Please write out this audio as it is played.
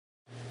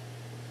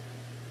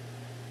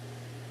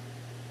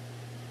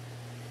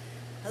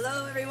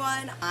Hello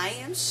everyone, I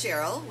am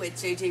Cheryl with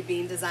JJ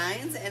Bean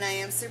Designs and I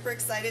am super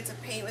excited to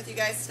paint with you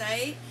guys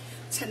tonight.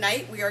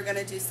 Tonight we are going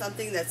to do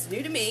something that's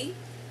new to me,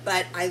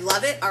 but I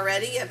love it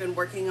already. I've been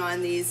working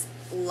on these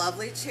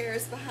lovely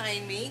chairs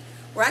behind me.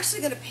 We're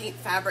actually going to paint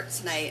fabric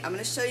tonight. I'm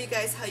going to show you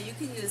guys how you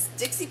can use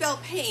Dixie Belle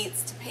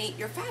paints to paint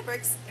your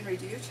fabrics and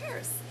redo your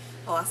chairs.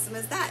 How awesome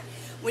is that?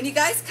 When you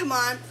guys come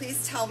on,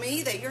 please tell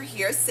me that you're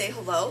here. Say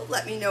hello.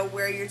 Let me know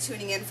where you're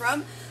tuning in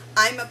from.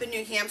 I'm up in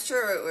New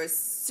Hampshire. It was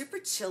super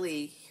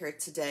chilly here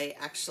today,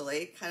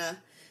 actually. Kind of,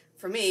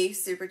 for me,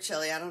 super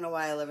chilly. I don't know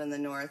why I live in the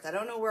north. I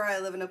don't know where I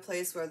live in a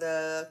place where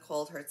the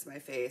cold hurts my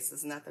face.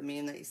 Isn't that the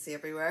meme that you see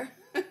everywhere?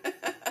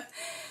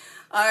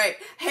 All right.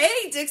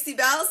 Hey, Dixie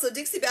Belle. So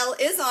Dixie Belle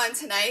is on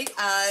tonight.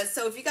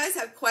 So if you guys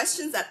have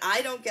questions that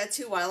I don't get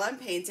to while I'm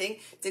painting,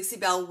 Dixie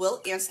Belle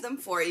will answer them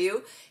for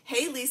you.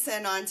 Hey, Lisa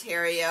in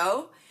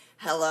Ontario.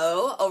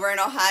 Hello. Over in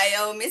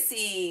Ohio,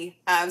 Missy.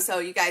 So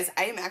you guys,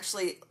 I am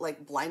actually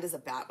like blind as a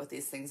bat with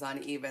these things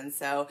on even.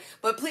 So,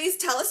 but please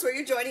tell us where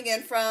you're joining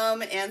in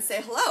from and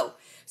say hello.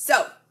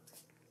 So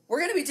we're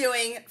going to be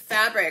doing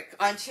fabric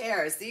on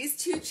chairs. These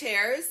two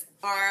chairs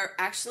are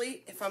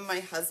actually from my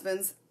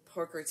husband's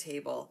poker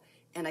table.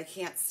 And I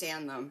can't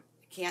stand them.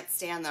 I can't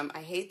stand them. I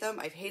hate them.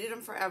 I've hated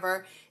them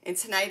forever. And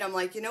tonight I'm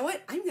like, you know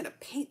what? I'm going to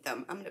paint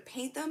them. I'm going to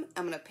paint them.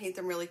 I'm going to paint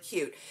them really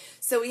cute.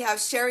 So we have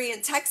Sherry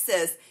in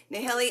Texas,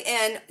 Nahili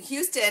in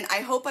Houston. I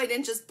hope I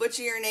didn't just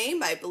butcher your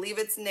name. I believe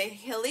it's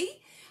Nahili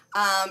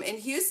in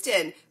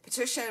Houston.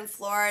 Patricia in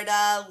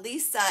Florida.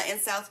 Lisa in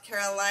South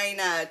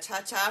Carolina.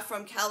 Cha-Cha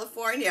from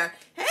California.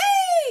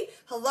 Hey!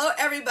 Hello,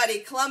 everybody.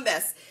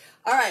 Columbus.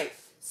 All right.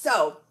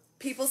 So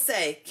people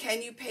say,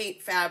 can you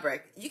paint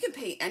fabric? You can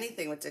paint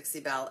anything with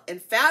Dixie Belle.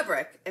 And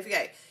fabric, if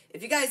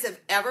you guys have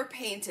ever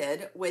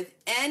painted with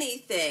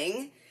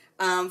anything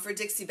for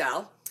Dixie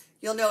Belle,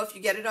 you'll know if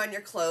you get it on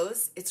your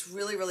clothes, it's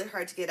really, really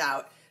hard to get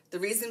out. The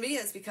reason being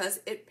is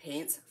because it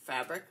paints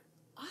fabric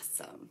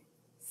awesome.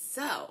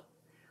 So,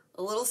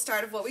 a little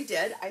start of what we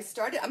did. I'm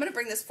going to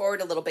bring this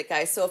forward a little bit,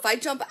 guys. So if I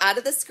jump out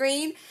of the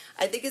screen,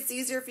 I think it's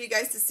easier for you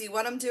guys to see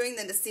what I'm doing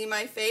than to see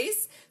my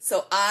face.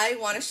 So I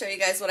want to show you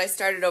guys what I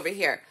started over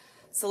here.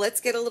 So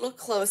let's get a little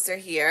closer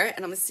here,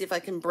 and I'm going to see if I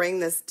can bring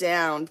this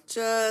down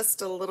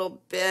just a little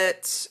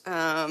bit to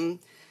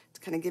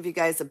kind of give you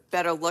guys a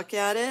better look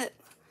at it.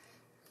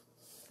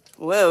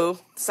 Whoa,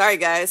 sorry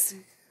guys.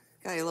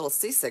 Got a little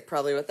seasick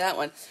probably with that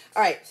one.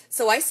 All right,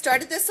 so I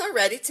started this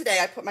already today.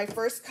 I put my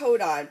first coat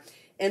on,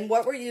 and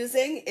what we're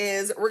using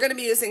is we're going to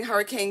be using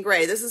Hurricane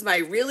Gray. This is my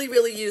really,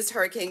 really used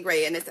Hurricane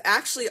Gray, and it's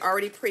actually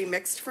already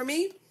pre-mixed for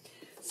me.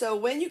 So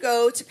when you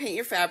go to paint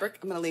your fabric,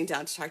 I'm going to lean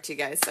down to talk to you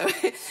guys. So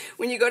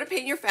when you go to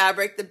paint your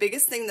fabric, the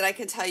biggest thing that I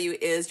can tell you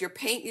is your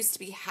paint used to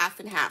be half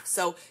and half.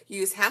 So you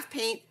use half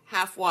paint,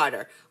 half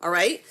water, all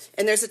right?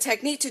 And there's a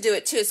technique to do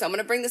it too. So I'm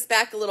going to bring this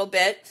back a little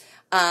bit.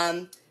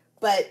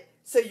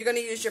 So you're going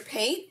to use your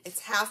paint. It's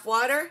half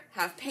water,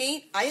 half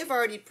paint. I have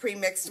already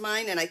pre-mixed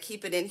mine, and I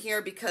keep it in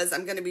here because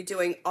I'm going to be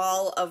doing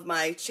all of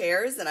my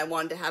chairs, and I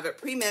wanted to have it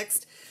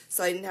pre-mixed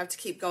so I didn't have to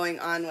keep going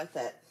on with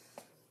it.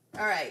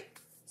 All right.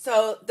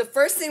 So the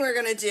first thing we're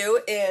going to do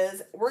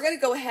is we're going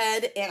to go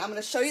ahead and I'm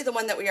going to show you the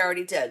one that we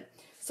already did.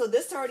 So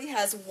this already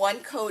has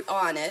one coat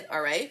on it,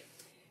 all right?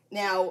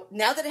 Now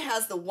that it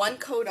has the one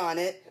coat on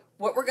it,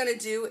 what we're going to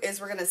do is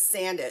we're going to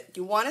sand it.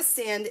 You want to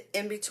sand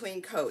in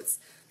between coats.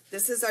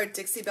 This is our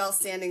Dixie Belle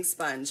sanding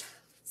sponge.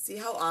 See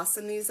how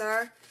awesome these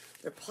are?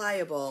 They're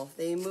pliable,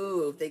 they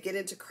move, they get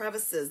into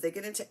crevices, they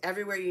get into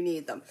everywhere you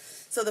need them.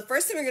 So the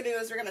first thing we're going to do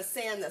is we're going to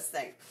sand this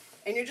thing.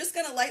 And you're just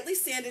going to lightly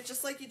sand it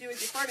just like you do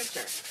with your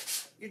furniture.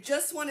 You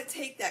just want to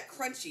take that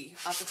crunchy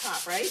off the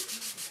top, right?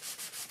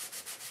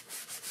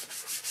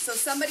 So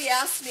somebody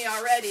asked me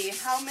already,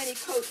 how many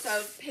coats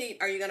of paint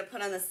are you going to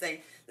put on this thing?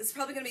 This is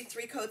probably going to be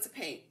 3 coats of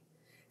paint.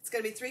 It's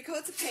going to be 3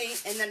 coats of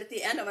paint, and then at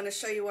the end I'm going to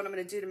show you what I'm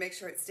going to do to make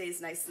sure it stays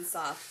nice and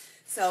soft.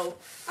 So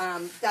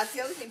that's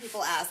the other thing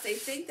people ask. They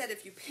think that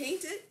if you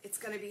paint it, it's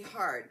going to be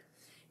hard.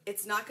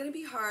 It's not going to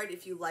be hard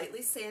if you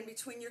lightly sand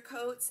between your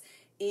coats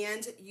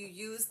and you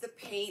use the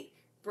paint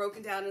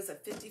broken down as a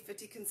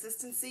 50-50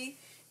 consistency.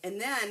 And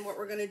then what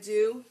we're going to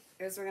do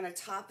is we're going to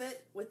top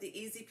it with the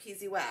Easy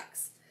Peasy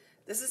wax.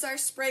 This is our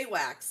spray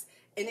wax,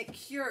 and it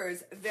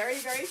cures very,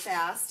 very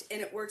fast,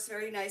 and it works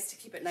very nice to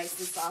keep it nice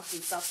and soft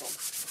and supple.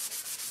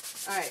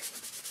 All right,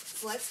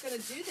 so let's going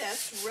to do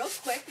this real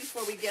quick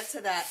before we get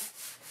to that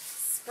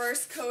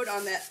first coat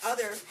on that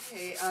other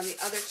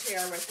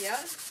chair with you.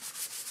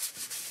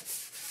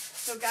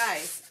 So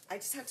guys, I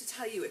just have to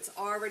tell you, it's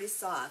already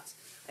soft.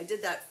 I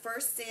did that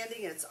first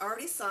sanding, and it's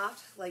already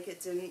soft, like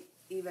it didn't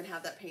even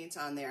have that paint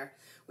on there,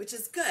 which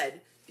is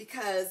good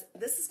because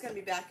this is going to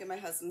be back in my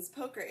husband's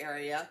poker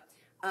area.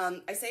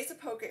 I say it's a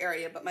poker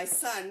area, but my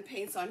son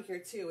paints on here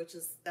too,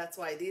 that's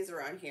why these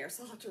are on here,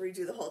 so I'll have to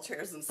redo the whole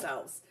chairs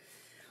themselves.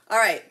 All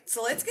right,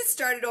 so let's get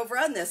started over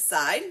on this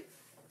side,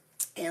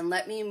 and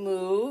let me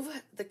move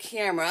the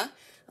camera.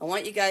 I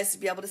want you guys to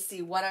be able to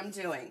see what I'm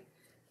doing.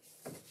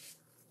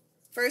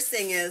 First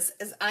thing is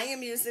I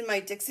am using my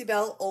Dixie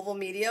Belle Oval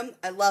Medium.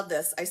 I love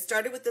this. I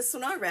started with this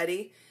one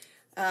already.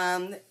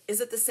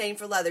 Is it the same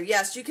for leather?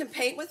 Yes, you can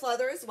paint with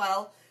leather as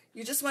well.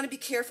 You just want to be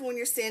careful when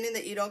you're sanding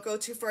that you don't go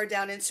too far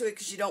down into it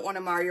because you don't want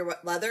to mar your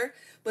leather,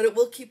 but it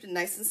will keep it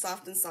nice and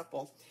soft and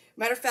supple.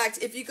 Matter of fact,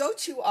 if you go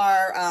to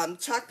our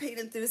Chalk Paint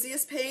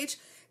Enthusiast page,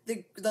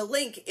 the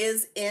link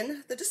is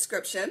in the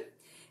description.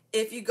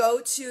 If you go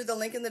to the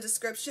link in the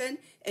description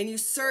and you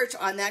search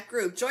on that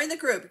group, join the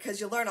group because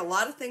you'll learn a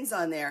lot of things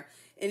on there.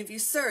 And if you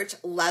search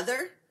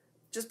leather,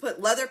 just put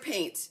leather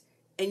paint,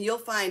 and you'll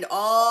find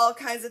all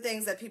kinds of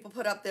things that people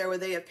put up there where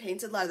they have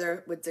painted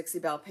leather with Dixie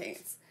Belle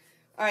paints.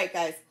 All right,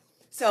 guys.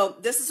 So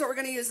this is what we're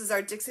going to use is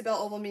our Dixie Belle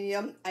Oval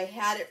Medium. I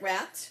had it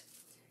wrapped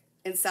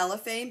in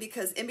cellophane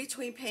because in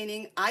between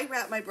painting, I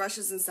wrap my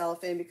brushes in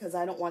cellophane because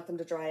I don't want them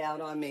to dry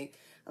out on me.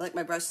 I like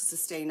my brushes to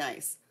stay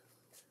nice.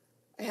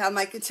 I have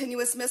my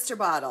continuous mister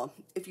bottle.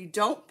 If you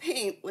don't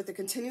paint with a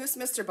continuous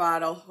mister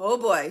bottle, oh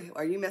boy,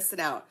 are you missing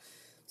out.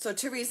 So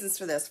 2 reasons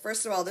for this.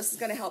 First of all, this is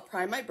going to help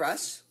prime my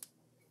brush.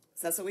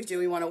 So that's what we do.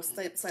 We want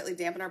to slightly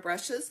dampen our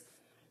brushes.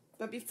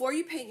 But before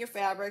you paint your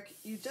fabric,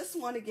 you just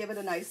want to give it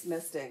a nice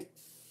misting.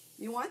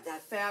 You want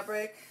that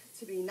fabric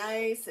to be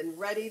nice and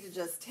ready to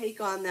just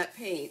take on that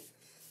paint.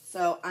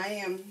 So I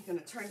am going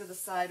to turn to the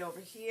side over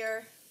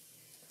here,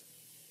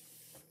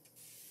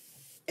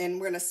 and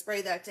we're going to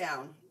spray that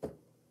down.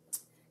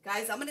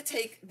 Guys, I'm going to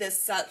take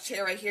this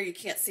chair right here. You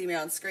can't see me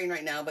on screen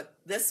right now, but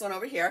this one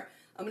over here,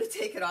 I'm going to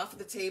take it off of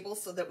the table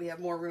so that we have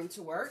more room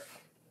to work.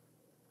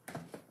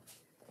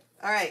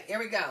 All right, here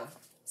we go.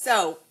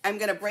 So I'm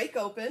going to break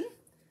open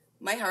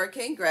my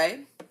Hurricane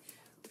Gray.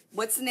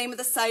 What's the name of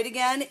the site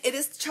again? It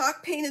is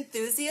Chalk Paint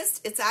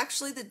Enthusiast. It's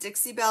actually the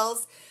Dixie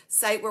Belle's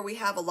site where we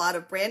have a lot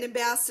of brand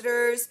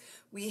ambassadors.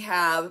 We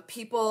have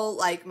people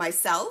like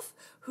myself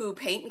who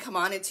paint and come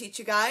on and teach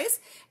you guys,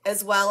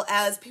 as well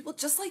as people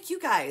just like you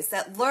guys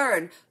that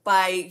learn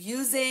by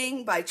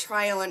using, by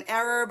trial and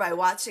error, by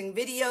watching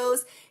videos.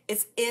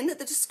 It's in the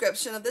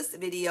description of this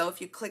video.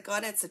 If you click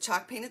on it, it's a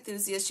Chalk Paint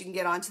Enthusiast. You can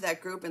get onto that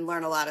group and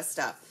learn a lot of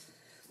stuff.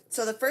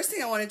 So the first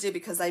thing I want to do,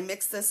 because I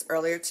mixed this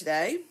earlier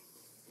today,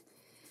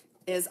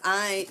 is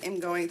I am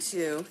going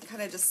to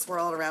kind of just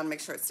swirl it around, make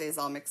sure it stays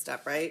all mixed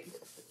up, right?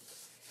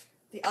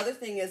 The other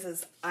thing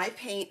is I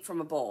paint from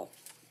a bowl.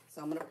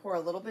 So I'm going to pour a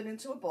little bit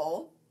into a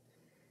bowl.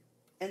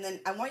 And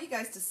then I want you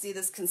guys to see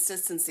this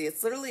consistency.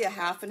 It's literally a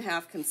half and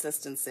half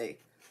consistency.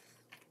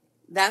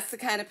 That's the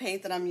kind of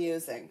paint that I'm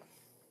using.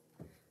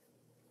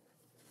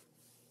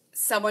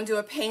 Someone do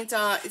a paint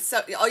on,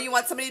 oh, you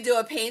want somebody to do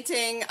a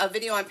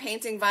video on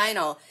painting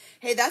vinyl.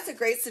 Hey, that's a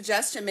great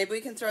suggestion. Maybe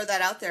we can throw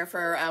that out there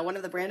for one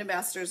of the brand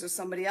ambassadors or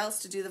somebody else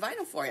to do the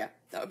vinyl for you.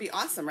 That would be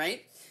awesome,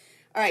 right?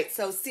 All right,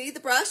 so see the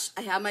brush?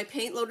 I have my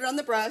paint loaded on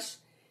the brush,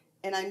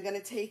 and I'm going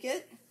to take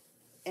it,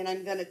 and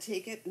I'm going to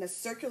take it in a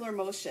circular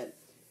motion.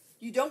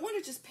 You don't want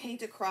to just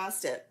paint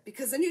across it,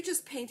 because then you're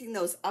just painting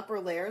those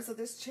upper layers of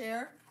this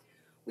chair.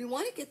 We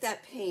want to get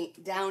that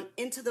paint down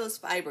into those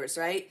fibers,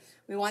 right?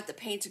 We want the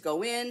paint to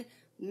go in,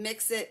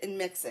 mix it,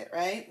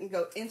 right? And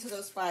go into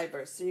those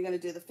fibers. So you're going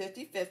to do the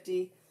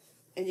 50-50,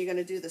 and you're going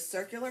to do the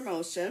circular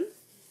motion.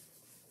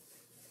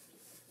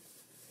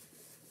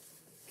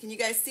 Can you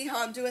guys see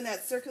how I'm doing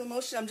that circular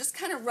motion? I'm just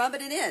kind of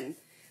rubbing it in.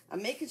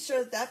 I'm making sure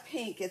that that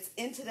paint gets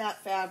into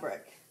that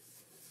fabric.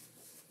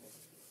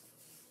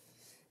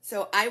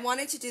 So I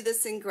wanted to do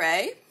this in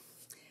gray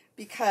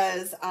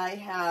because I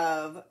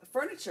have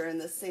furniture in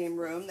the same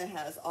room that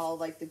has all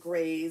like the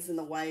grays and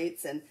the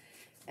whites, and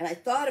I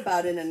thought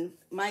about it, and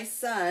my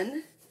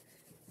son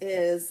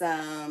is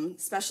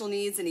special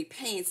needs, and he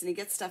paints and he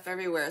gets stuff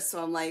everywhere,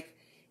 so I'm like,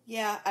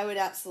 yeah, I would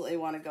absolutely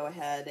want to go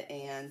ahead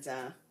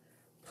and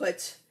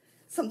put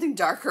something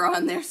darker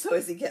on there so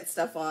as he gets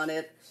stuff on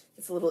it,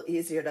 it's a little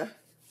easier to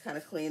kind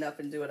of clean up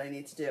and do what I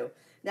need to do.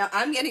 Now,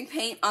 I'm getting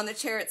paint on the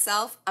chair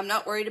itself. I'm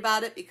not worried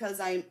about it because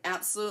I'm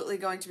absolutely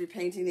going to be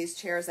painting these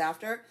chairs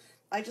after.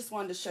 I just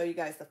wanted to show you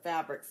guys the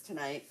fabrics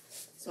tonight,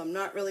 so I'm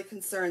not really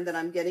concerned that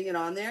I'm getting it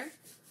on there.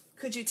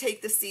 Could you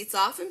take the seats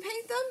off and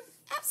paint them?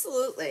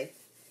 Absolutely.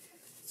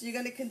 So you're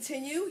going to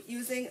continue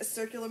using a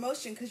circular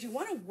motion because you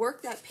want to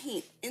work that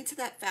paint into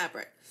that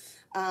fabric.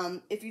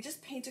 If you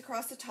just paint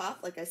across the top,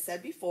 like I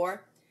said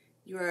before,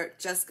 you're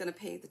just going to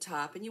paint the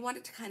top, and you want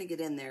it to kind of get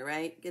in there,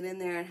 right? Get in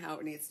there and how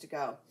it needs to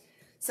go.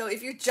 So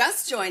if you're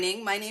just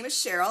joining, my name is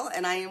Cheryl,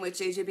 and I am with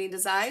JJ Bean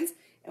Designs,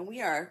 and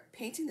we are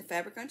painting the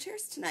fabric on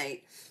chairs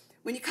tonight.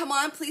 When you come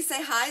on, please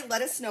say hi.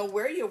 Let us know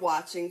where you're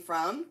watching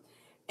from.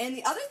 And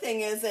the other thing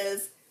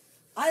is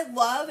I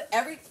love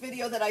every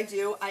video that I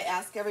do, I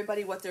ask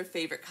everybody what their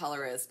favorite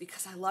color is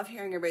because I love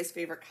hearing everybody's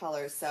favorite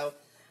colors. So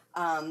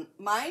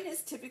mine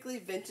is typically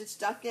Vintage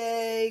Duck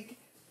Egg,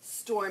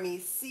 Stormy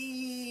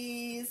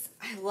Seas.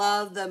 I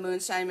love the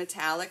Moonshine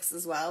Metallics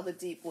as well. The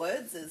Deep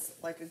Woods is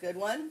like a good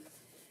one.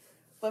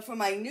 But for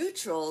my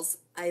neutrals,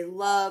 I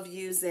love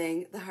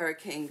using the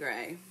Hurricane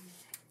Gray.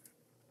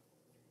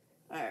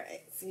 All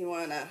right, so you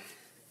want to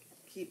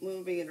keep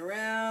moving it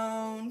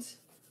around.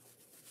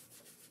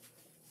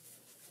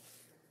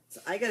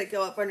 So I got to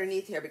go up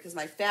underneath here because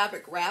my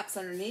fabric wraps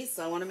underneath,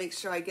 so I want to make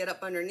sure I get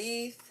up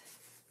underneath.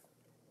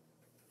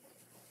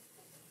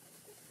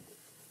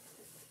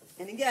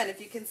 And again, if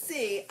you can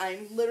see,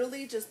 I'm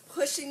literally just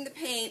pushing the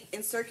paint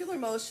in circular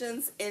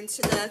motions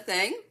into the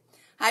thing.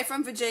 Hi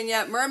from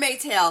Virginia.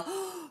 Mermaid tail.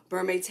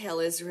 Mermaid tail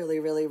is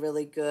really, really,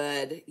 really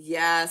good.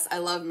 Yes, I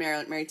love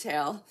mermaid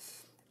tail.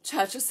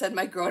 Chacha said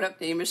my grown-up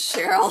name is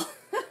Cheryl.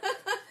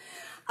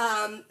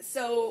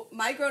 So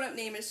my grown-up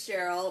name is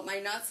Cheryl.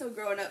 My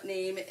not-so-grown-up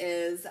name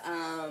is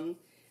a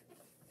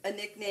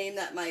nickname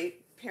that my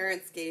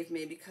parents gave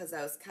me because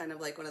I was kind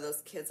of like one of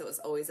those kids that was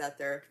always at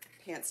their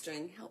pants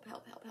string. Help,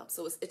 help, help, help.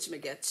 So it was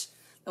Itchmagitch.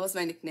 That was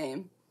my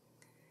nickname.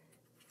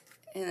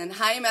 And then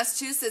hi in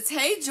Massachusetts.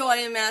 Hey,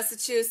 Joy in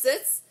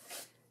Massachusetts.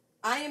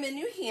 I am in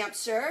New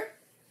Hampshire.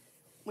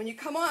 When you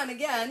come on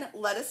again,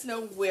 let us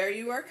know where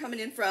you are coming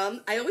in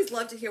from. I always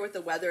love to hear what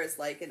the weather is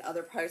like in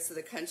other parts of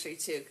the country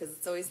too, because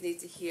it's always neat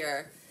to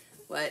hear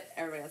what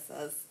everybody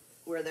says,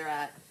 where they're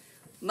at.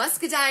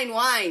 Muscadine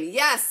wine.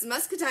 Yes,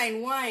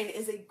 muscadine wine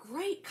is a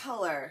great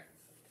color.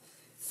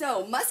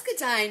 So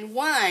muscadine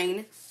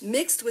wine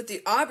mixed with the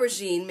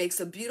aubergine makes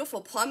a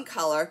beautiful plum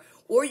color,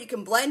 or you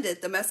can blend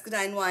it, the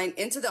muscadine wine,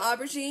 into the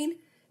aubergine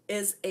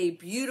is a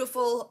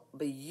beautiful,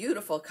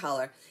 beautiful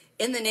color.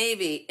 In the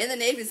Navy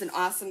is an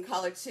awesome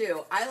color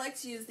too. I like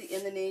to use the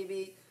In the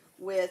Navy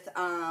with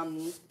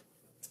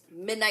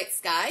Midnight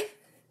Sky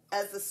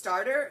as the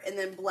starter and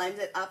then blend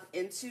it up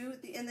into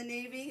the In the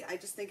Navy. I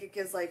just think it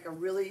gives like a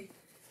really,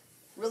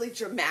 really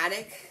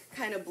dramatic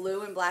kind of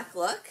blue and black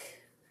look.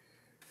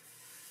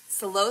 It's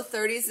the low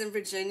 30s in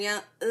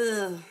Virginia.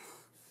 Ugh.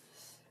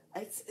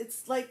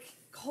 It's like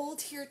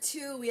cold here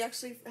too. We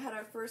actually had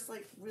our first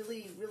like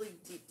really, really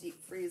deep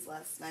freeze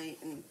last night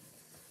and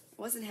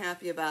wasn't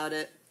happy about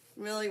it.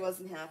 Really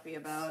wasn't happy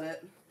about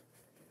it.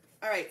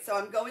 All right, so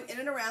I'm going in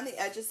and around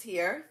the edges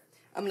here.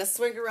 I'm going to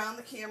swing around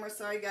the camera.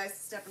 Sorry, guys, to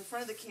step in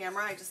front of the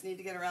camera. I just need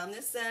to get around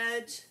this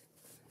edge.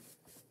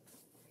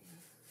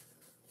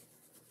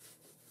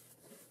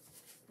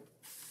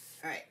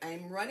 All right,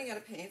 I'm running out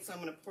of paint, so I'm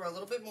going to pour a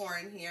little bit more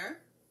in here.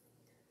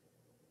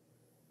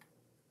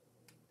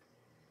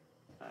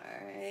 All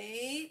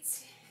right,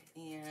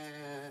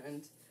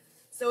 and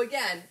so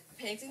again,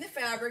 painting the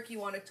fabric, you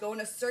want to go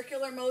in a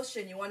circular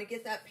motion. You want to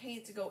get that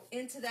paint to go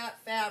into that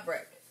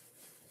fabric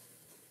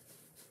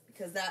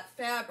because that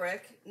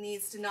fabric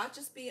needs to not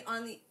just be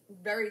on the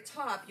very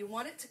top. You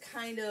want it to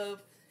kind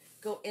of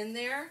go in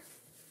there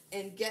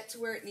and get to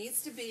where it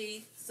needs to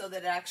be so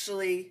that it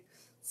actually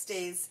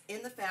stays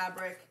in the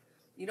fabric.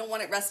 You don't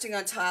want it resting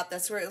on top.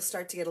 That's where it'll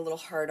start to get a little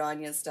hard on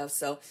you and stuff.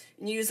 So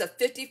you use a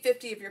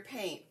 50-50 of your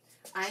paint.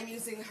 I'm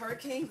using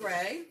Hurricane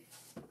Gray.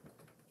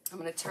 I'm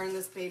going to turn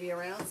this baby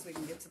around so we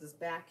can get to this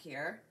back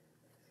here.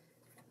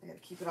 I got to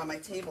keep it on my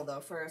table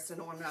though first so I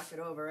don't want to knock it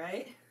over,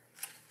 right?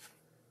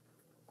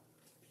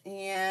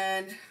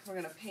 And we're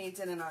going to paint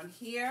in and on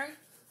here.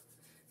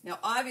 Now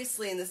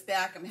obviously in this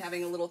back I'm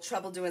having a little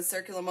trouble doing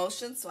circular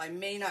motions, so I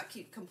may not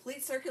keep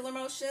complete circular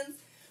motions,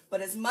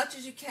 but as much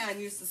as you can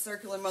use the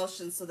circular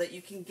motions so that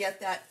you can get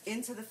that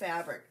into the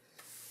fabric.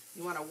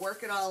 You want to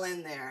work it all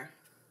in there.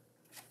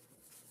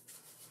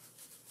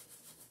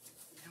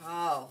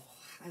 Oh,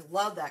 I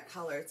love that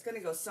color. It's going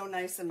to go so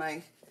nice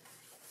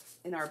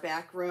in our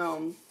back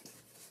room.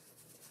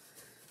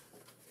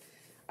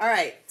 All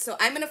right, so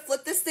I'm going to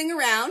flip this thing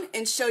around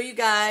and show you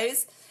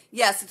guys.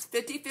 Yes, it's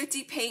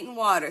 50-50 paint and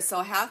water.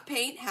 So half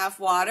paint, half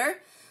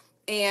water.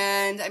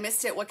 And I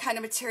missed it. What kind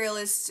of material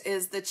is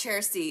the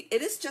chair seat?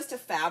 It is just a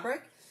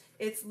fabric.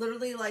 It's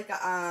literally like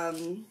a,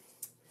 I'm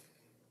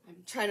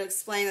trying to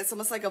explain. It's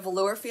almost like a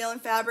velour feeling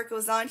fabric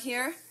goes on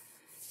here.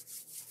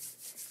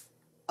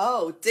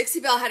 Oh,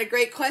 Dixie Belle had a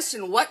great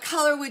question. What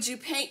color would you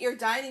paint your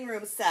dining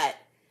room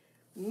set?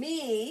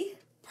 Me,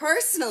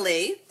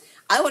 personally,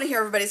 I want to hear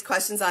everybody's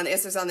questions on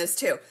answers on this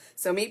too.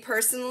 So me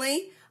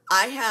personally,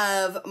 I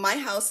have, my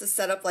house is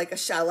set up like a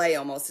chalet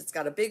almost. It's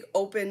got a big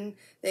open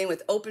thing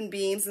with open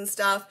beams and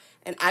stuff.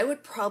 And I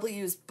would probably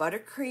use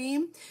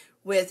buttercream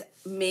with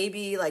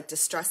maybe like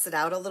distress it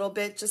out a little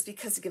bit just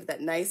because to give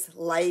that nice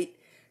light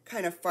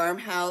kind of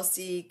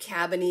farmhousey,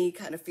 cabiny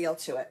kind of feel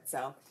to it.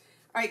 So.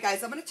 All right,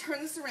 guys, I'm going to turn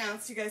this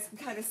around so you guys can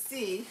kind of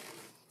see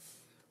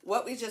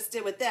what we just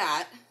did with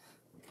that.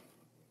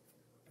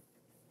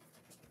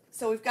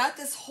 So we've got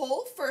this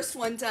whole first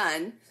one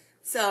done.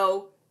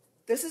 So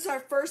this is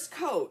our first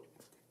coat.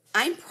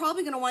 I'm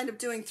probably going to wind up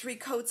doing 3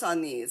 coats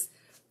on these.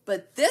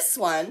 But this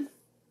one,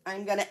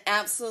 I'm going to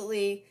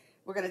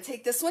we're going to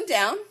take this one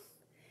down.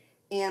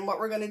 And what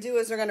we're going to do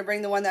is we're going to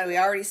bring the one that we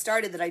already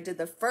started that I did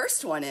the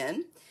first one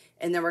in.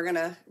 And then we're going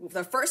to,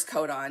 the first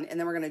coat on, and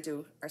then we're going to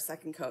do our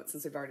second coat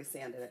since we've already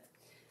sanded it.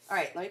 All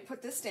right, let me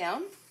put this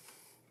down.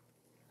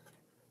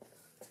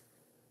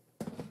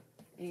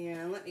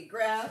 And let me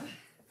grab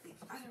the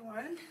other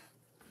one.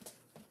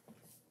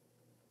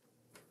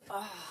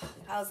 Oh,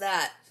 how's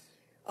that?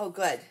 Oh,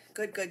 good,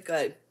 good, good,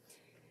 good.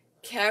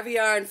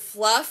 Caviar and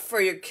fluff for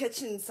your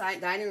kitchen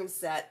dining room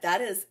set. That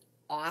is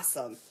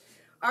awesome.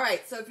 All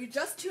right, so if you're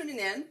just tuning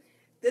in,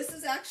 this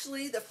is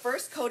actually, the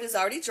first coat is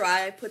already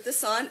dry. I put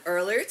this on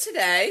earlier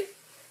today.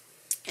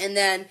 And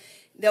then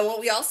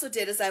what we also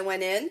did is I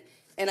went in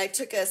And I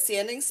took a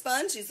sanding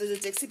sponge. These are the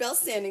Dixie Belle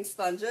sanding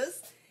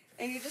sponges.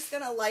 And you're just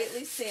going to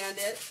lightly sand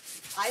it.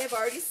 I have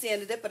already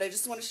sanded it, but I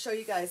just want to show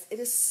you guys. It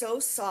is so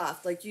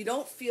soft. Like, you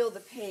don't feel the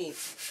paint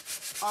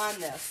on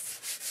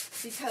this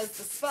because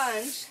the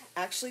sponge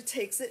actually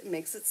takes it and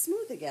makes it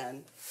smooth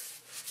again.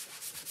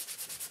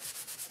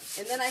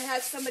 And then I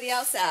had somebody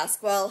else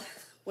ask, well,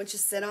 once you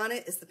sit on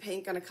it, is the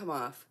paint going to come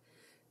off?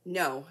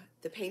 No,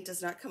 the paint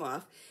does not come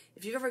off.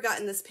 If you've ever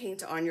gotten this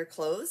paint on your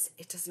clothes,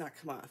 it does not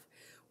come off.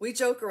 We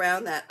joke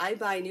around that I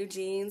buy new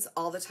jeans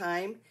all the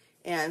time.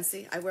 And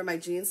see, I wear my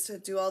jeans to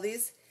do all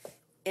these.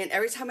 And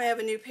every time I have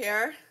a new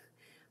pair,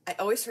 I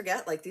always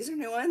forget, like, these are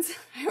new ones.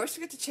 I always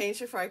forget to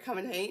change before I come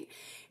and paint.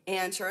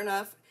 And sure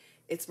enough,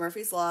 it's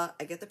Murphy's Law.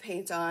 I get the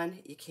paint on,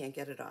 you can't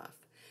get it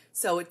off.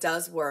 So it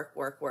does work.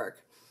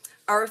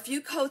 Are a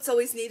few coats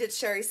always needed?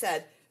 Sherry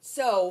said.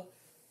 So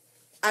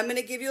I'm going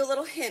to give you a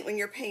little hint when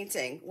you're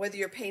painting, whether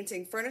you're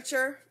painting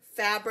furniture,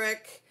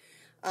 fabric,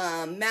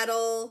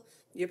 metal,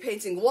 you're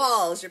painting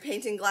walls, you're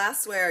painting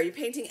glassware, you're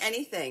painting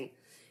anything.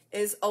 It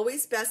is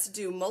always best to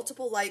do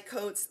multiple light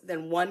coats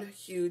than one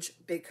huge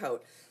big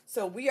coat.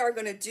 So we are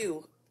going to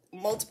do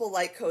multiple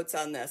light coats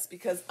on this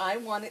because I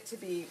want it to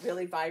be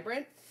really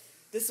vibrant.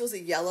 This was a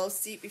yellow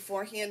seat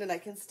beforehand, and I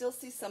can still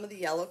see some of the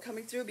yellow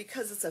coming through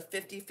because it's a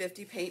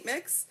 50-50 paint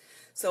mix.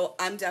 So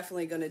I'm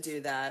definitely going to do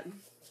that.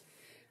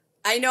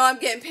 I know I'm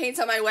getting paint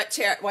on my white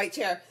chair.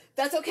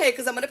 That's okay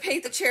because I'm going to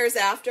paint the chairs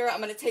after.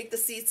 I'm going to take the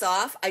seats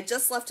off. I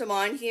just left them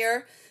on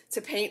here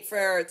to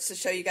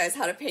show you guys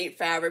how to paint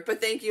fabric. But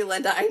thank you,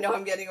 Linda. I know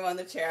I'm getting them on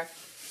the chair.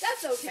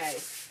 That's okay.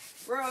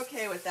 We're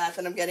okay with that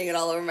I'm getting it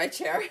all over my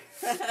chair.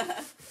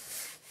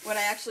 When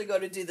I actually go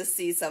to do the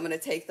seats, I'm going to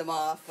take them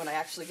off when I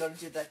actually go to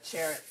do the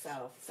chair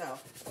itself. So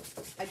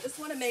I just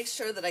want to make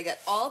sure that I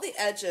get all the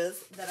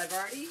edges that I've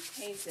already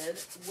painted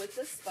with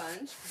the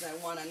sponge because I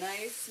want a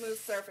nice smooth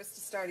surface to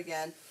start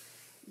again.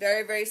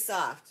 Very, very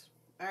soft.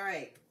 All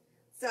right.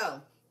 So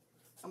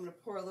I'm going to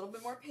pour a little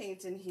bit more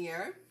paint in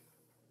here.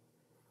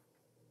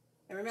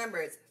 And remember,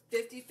 it's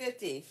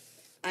 50-50.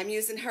 I'm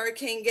using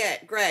Hurricane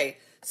Gray.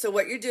 So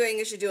what you're doing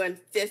is you're doing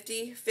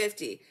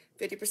 50-50.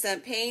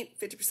 50% paint,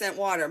 50%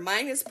 water.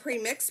 Mine is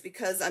pre-mixed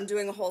because I'm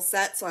doing a whole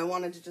set, so I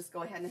wanted to just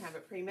go ahead and have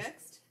it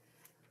pre-mixed.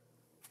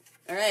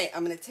 All right,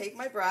 I'm going to take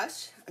my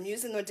brush. I'm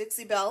using the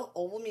Dixie Belle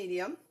Oval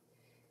Medium.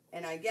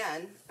 And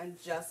again, I'm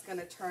just going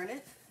to turn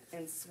it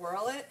and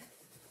swirl it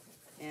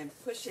and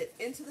push it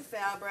into the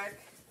fabric.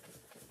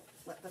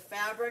 Let the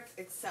fabric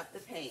accept the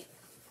paint.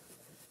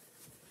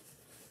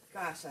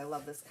 Gosh, I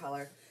love this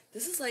color.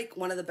 This is like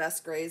one of the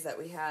best grays that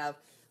we have.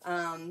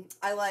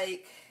 I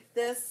like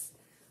this.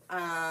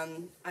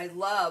 I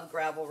love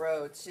Gravel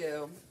Road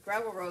too.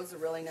 Gravel Road's a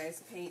really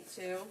nice paint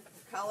too,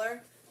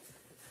 color.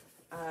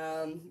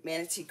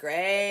 Manatee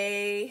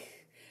Gray.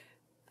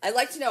 I'd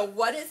like to know,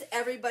 what is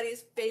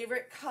everybody's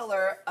favorite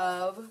color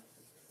of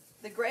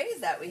the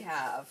grays that we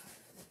have?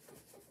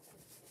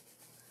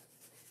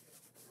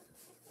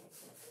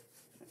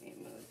 Let me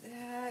move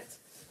that.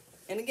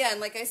 And again,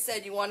 like I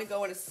said, you want to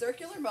go in a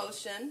circular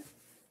motion.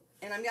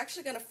 And I'm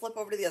actually going to flip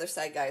over to the other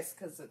side, guys,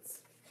 because it's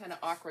kind of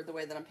awkward the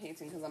way that I'm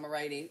painting because I'm a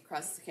righty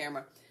across the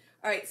camera.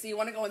 All right, so you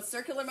want to go in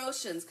circular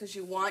motions because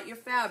you want your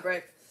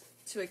fabric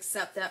to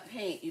accept that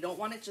paint. You don't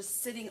want it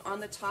just sitting on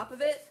the top of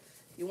it.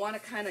 You want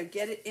to kind of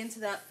get it into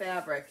that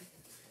fabric.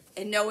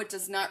 And no, it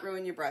does not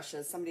ruin your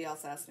brushes. Somebody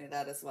else asked me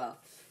that as well.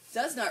 It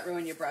does not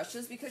ruin your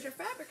brushes because your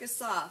fabric is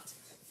soft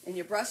and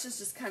your brushes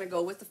just kind of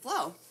go with the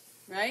flow,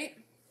 right?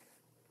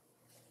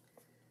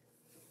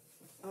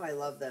 Oh, I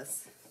love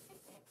this.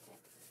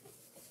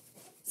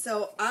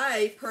 So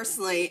I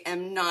personally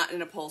am not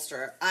an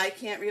upholsterer. I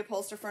can't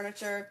reupholster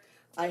furniture.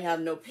 I have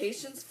no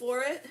patience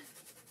for it.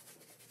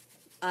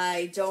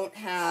 I don't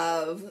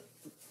have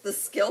the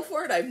skill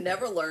for it. I've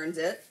never learned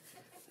it.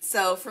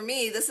 So for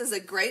me, this is a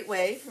great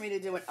way for me to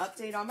do an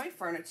update on my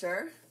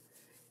furniture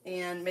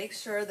and make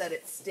sure that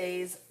it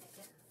stays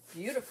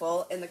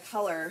beautiful in the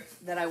color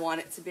that I want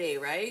it to be,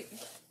 right?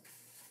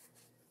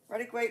 What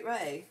a great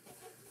way.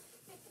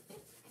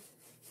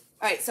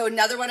 All right, so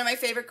another one of my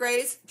favorite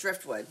grays,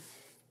 driftwood.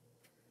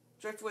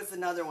 Driftwood's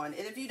another one.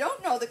 And if you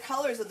don't know the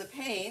colors of the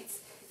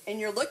paints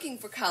and you're looking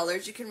for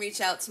colors, you can reach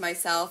out to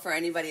myself or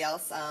anybody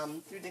else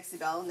through Dixie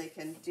Belle, and they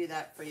can do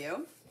that for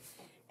you.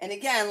 And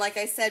again, like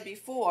I said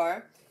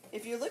before,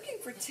 if you're looking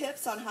for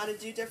tips on how to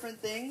do different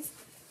things,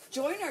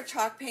 join our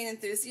Chalk Paint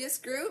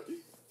Enthusiast group,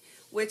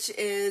 which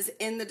is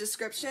in the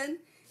description.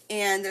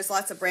 And there's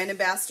lots of brand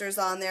ambassadors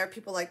on there,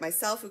 people like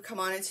myself who come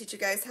on and teach you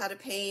guys how to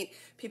paint,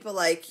 people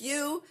like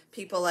you,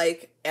 people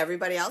like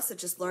everybody else that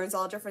just learns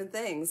all different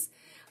things.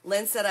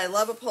 Lynn said, I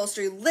love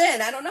upholstery.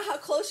 Lynn, I don't know how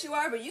close you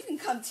are, but you can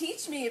come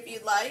teach me if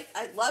you'd like.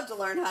 I'd love to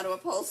learn how to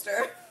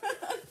upholster.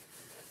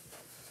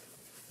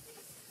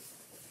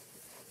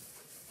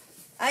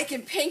 I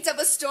can paint up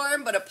a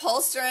storm, but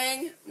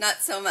upholstering, not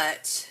so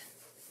much.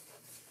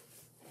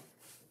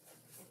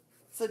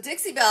 So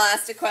Dixie Belle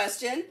asked a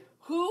question.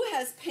 Who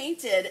has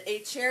painted a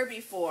chair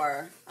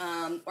before?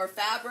 Or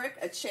fabric,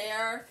 a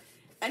chair,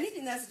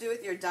 anything that has to do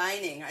with your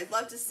dining? I'd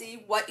love to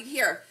see what you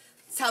hear.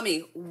 tell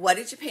me, what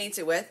did you paint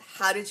it with?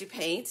 How did you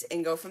paint?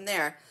 And go from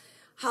there.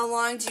 How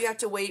long do you have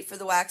to wait for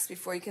the wax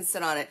before you can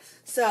sit on it?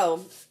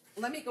 So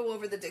let me go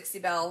over the Dixie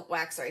Belle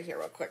wax right here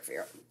real quick for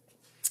you.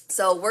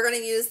 So we're going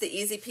to use the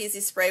Easy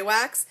Peasy Spray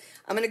Wax.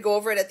 I'm going to go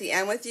over it at the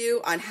end with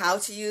you on how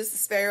to use the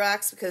spray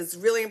wax because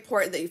it's really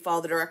important that you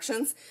follow the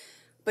directions.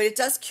 But it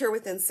does cure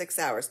within 6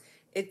 hours.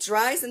 It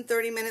dries in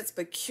 30 minutes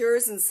but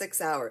cures in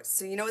 6 hours.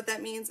 So you know what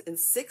that means? In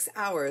 6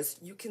 hours,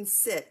 you can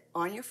sit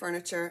on your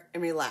furniture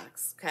and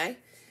relax, okay?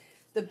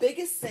 The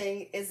biggest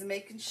thing is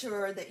making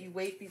sure that you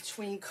wait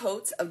between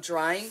coats of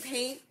drying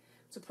paint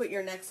to put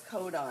your next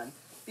coat on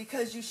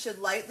because you should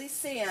lightly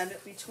sand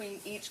between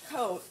each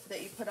coat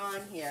that you put on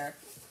here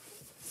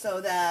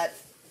so that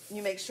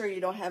you make sure you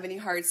don't have any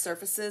hard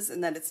surfaces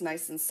and that it's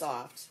nice and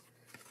soft.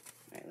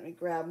 All right, let me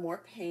grab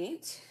more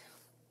paint.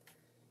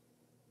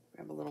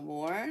 Grab a little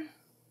more.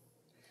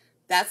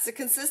 That's the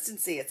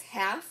consistency. It's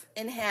half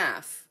and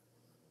half.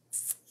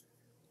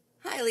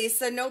 Hi,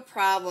 Lisa. No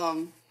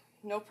problem.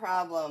 No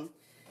problem.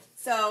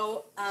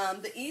 So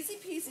the Easy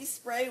Peasy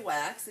Spray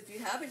Wax, if you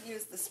haven't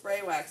used the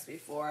spray wax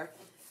before,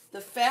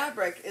 the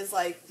fabric is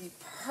like the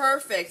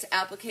perfect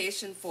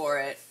application for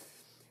it.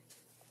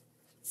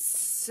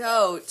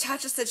 So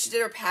Tasha said she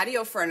did her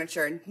patio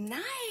furniture.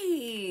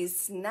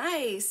 Nice,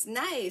 nice,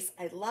 nice.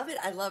 I love it,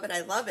 I love it,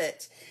 I love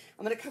it.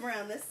 I'm going to come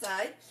around this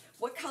side.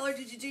 What color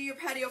did you do your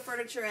patio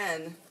furniture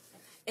in?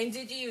 And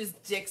did you use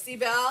Dixie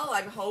Belle?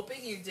 I'm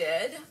hoping you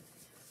did.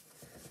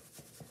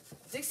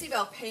 Dixie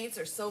Belle paints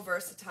are so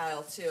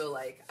versatile too.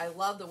 Like, I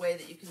love the way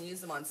that you can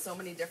use them on so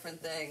many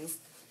different things.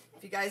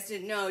 If you guys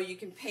didn't know, you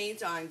can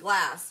paint on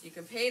glass, you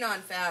can paint on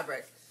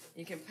fabric,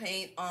 you can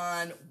paint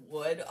on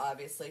wood,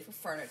 obviously, for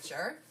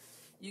furniture.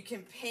 You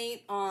can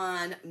paint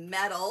on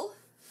metal.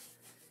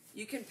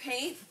 You can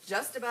paint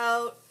just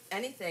about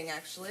anything,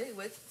 actually,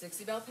 with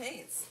Dixie Belle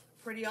paints.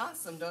 Pretty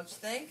awesome, don't you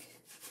think?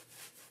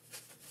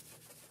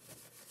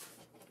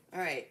 All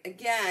right,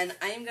 again,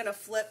 I am going to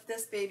flip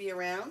this baby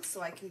around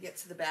so I can get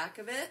to the back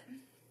of it.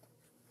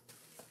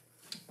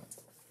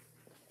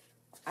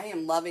 I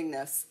am loving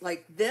this.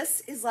 Like,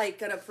 this is like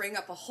going to bring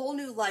up a whole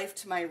new life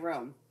to my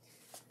room.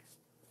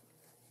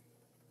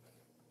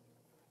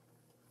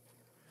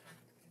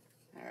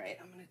 All right,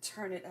 I'm going to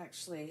turn it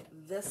actually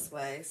this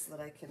way so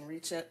that I can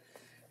reach it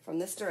from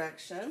this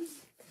direction.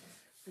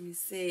 Let me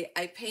see.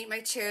 I paint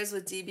my chairs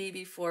with DB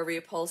before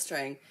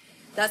reupholstering.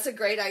 That's a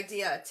great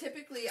idea.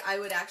 Typically, I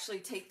would actually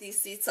take these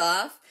seats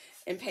off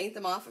and paint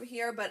them off of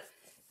here, but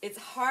it's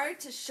hard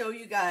to show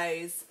you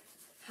guys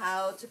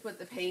how to put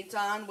the paint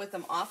on with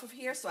them off of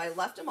here, so I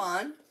left them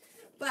on.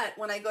 But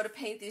when I go to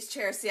paint these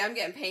chairs, see, I'm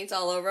getting paint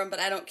all over them, but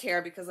I don't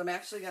care because I'm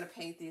actually going to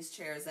paint these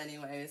chairs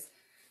anyways.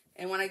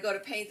 And when I go to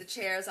paint the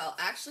chairs, I'll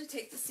actually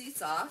take the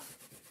seats off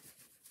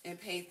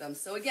and paint them.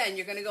 So again,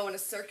 you're going to go in a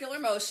circular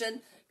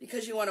motion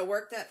because you want to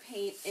work that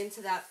paint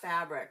into that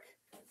fabric.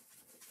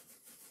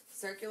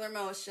 Circular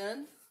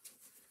motion.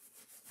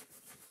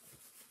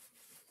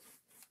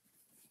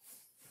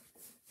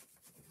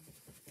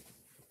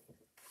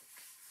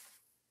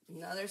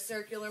 Another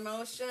circular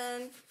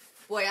motion.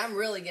 Boy, I'm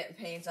really getting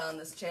paint on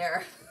this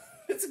chair.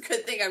 It's a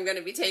good thing I'm going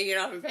to be taking it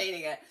off and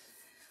painting it.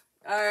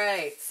 All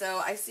right,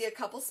 so I see a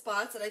couple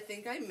spots that I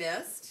think I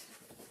missed.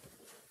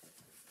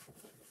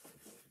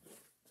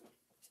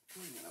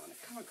 And I'm going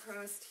to come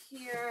across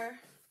here.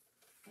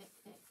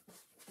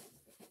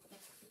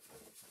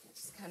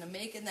 Kind of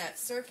making that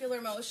circular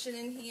motion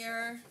in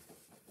here.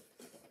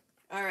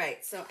 All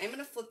right, so I'm going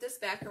to flip this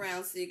back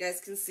around so you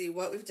guys can see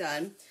what we've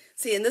done.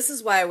 See, and this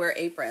is why I wear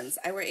aprons.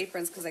 I wear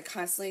aprons because I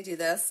constantly do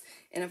this,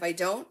 and if I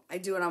don't, I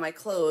do it on my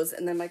clothes,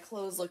 and then my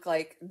clothes look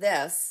like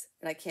this,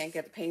 and I can't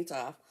get the paint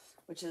off,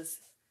 which is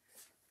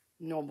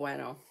no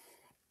bueno.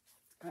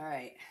 All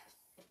right,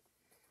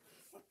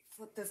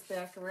 flip this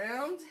back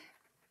around.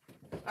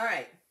 All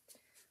right,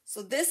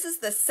 so this is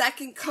the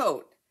second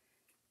coat.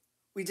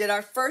 We did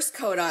our first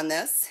coat on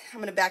this. I'm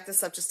going to back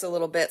this up just a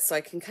little bit so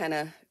I can kind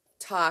of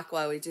talk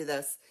while we do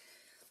this.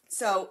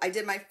 So I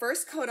did my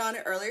first coat on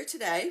it earlier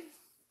today.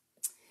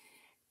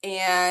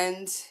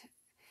 And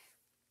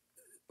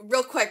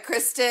real quick,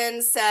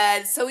 Kristen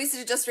said, so easy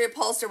to just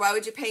reupholster. Why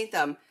would you paint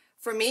them?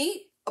 For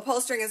me,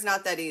 upholstering is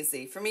not that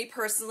easy. For me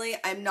personally,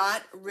 I'm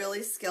not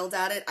really skilled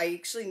at it. I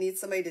actually need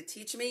somebody to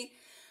teach me.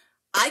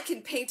 I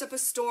can paint up a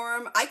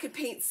storm. I could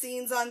paint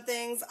scenes on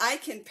things. I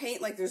can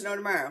paint like there's no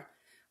tomorrow.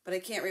 But I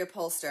can't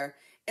reupholster.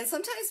 And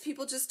sometimes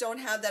people just don't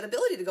have that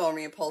ability to go and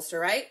reupholster,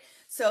 right?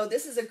 So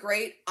this is a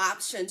great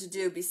option to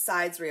do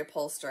besides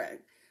reupholstering.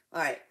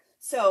 All right,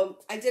 so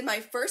I did my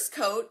first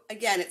coat.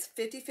 Again, it's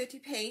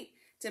 50-50 paint.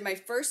 Did my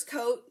first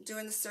coat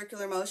doing the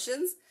circular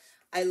motions.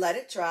 I let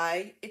it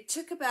dry. It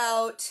took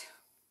about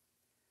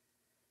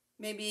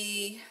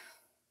maybe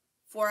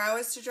 4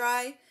 hours to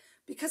dry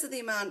because of the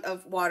amount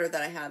of water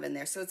that I have in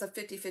there. So it's a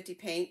 50-50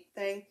 paint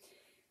thing.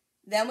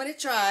 Then when it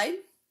dried,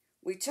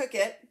 we took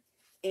it,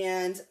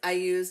 and I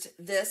used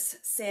this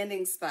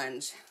sanding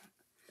sponge.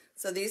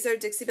 So these are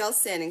Dixie Belle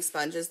sanding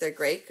sponges. They're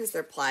great because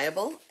they're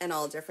pliable in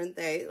all different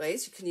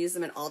ways. You can use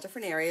them in all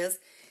different areas.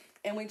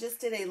 and we just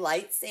did a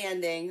light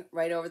sanding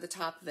right over the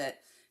top of it.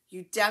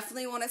 You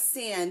definitely want to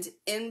sand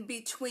in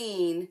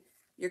between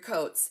your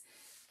coats.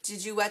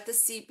 Did you wet the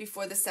seat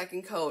before the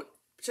second coat?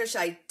 Patricia,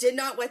 I did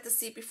not wet the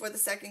seat before the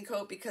second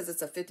coat because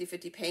it's a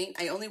 50-50 paint.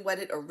 I only wet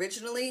it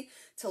originally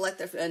to let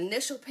the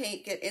initial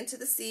paint get into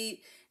the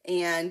seat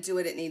and do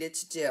what it needed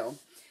to do.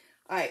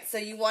 All right, so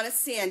you want to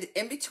sand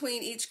in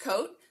between each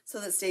coat so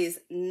that it stays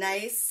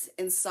nice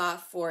and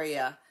soft for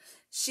you.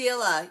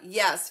 Sheila,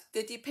 yes,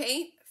 50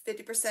 paint,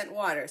 50%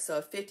 water, so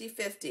a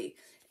 50-50.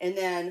 And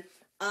then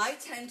I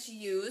tend to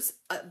use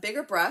a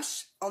bigger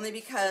brush only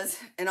because,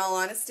 in all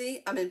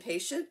honesty, I'm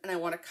impatient and I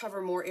want to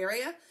cover more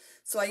area.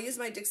 So I use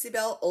my Dixie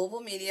Belle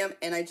oval medium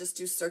and I just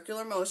do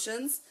circular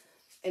motions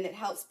and it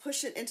helps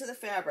push it into the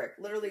fabric,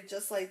 literally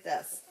just like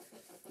this.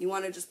 You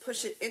want to just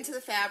push it into the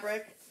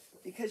fabric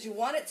because you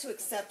want it to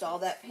accept all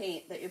that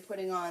paint that you're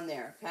putting on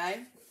there,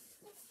 okay?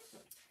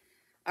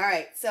 All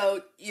right,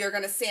 so you're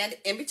going to sand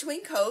in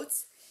between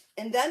coats,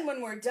 and then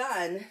when we're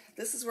done,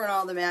 this is where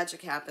all the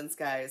magic happens,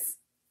 guys.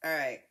 All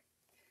right.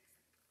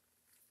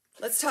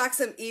 Let's talk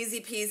some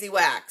easy peasy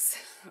wax,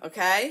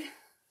 okay?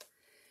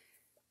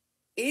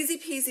 Easy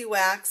peasy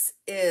wax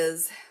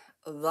is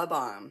the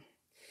bomb.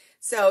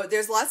 So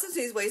there's lots of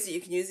these ways that you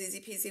can use easy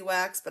peasy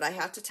wax, but I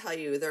have to tell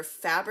you, their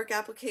fabric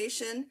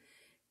application,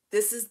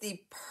 this is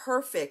the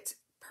perfect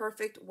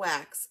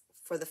wax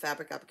for the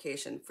fabric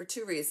application for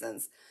two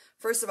reasons.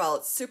 First of all,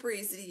 it's super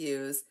easy to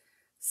use.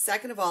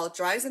 Second of all, it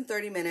dries in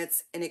 30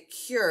 minutes and it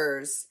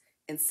cures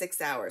in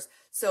 6 hours.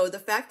 So the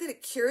fact that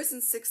it cures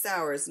in 6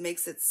 hours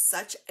makes it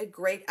such a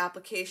great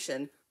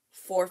application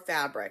for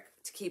fabric,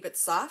 to keep it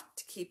soft,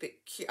 to keep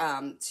it,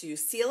 to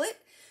seal it,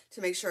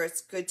 to make sure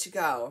it's good to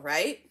go,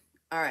 right?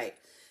 All right.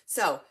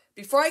 So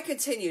before I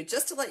continue,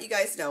 just to let you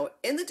guys know,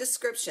 in the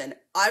description,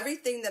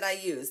 everything that I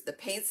use, the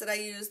paints that I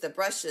use, the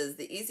brushes,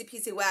 the easy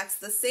peasy wax,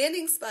 the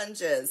sanding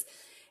sponges,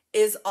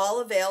 is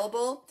all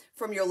available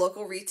from your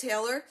local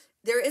retailer.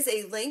 There is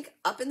a link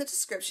up in the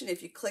description.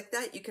 If you click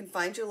that, you can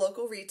find your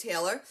local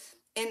retailer.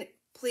 And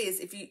please,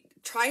 if you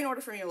try and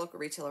order from your local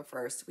retailer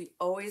first, we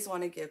always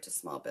want to give to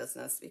small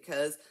business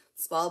because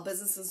small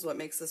business is what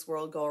makes this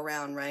world go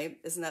around, right?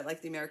 Isn't that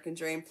like the American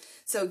dream?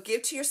 So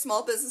give to your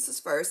small businesses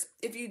first.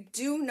 If you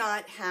do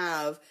not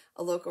have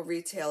a local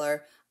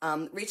retailer,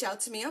 reach out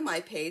to me on my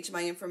page.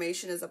 My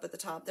information is up at the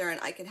top there and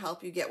I can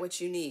help you get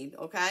what you need,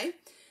 okay?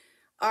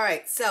 All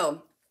right,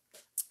 so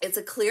it's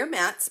a clear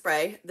matte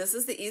spray. This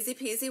is the Easy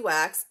Peasy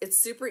Wax. It's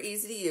super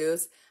easy to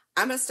use.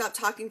 I'm going to stop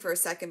talking for a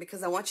second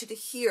because I want you to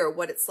hear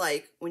what it's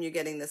like when you're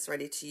getting this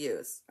ready to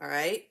use, all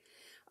right?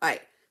 All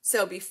right,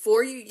 so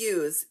before you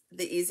use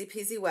the Easy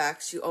Peasy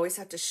Wax, you always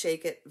have to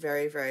shake it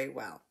very, very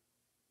well.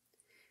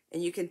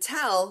 And you can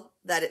tell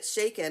that it's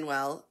shaken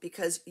well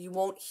because you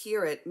won't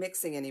hear it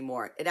mixing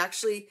anymore. It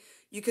actually,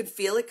 you can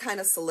feel it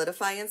kind of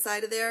solidify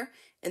inside of there,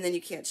 and then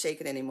you can't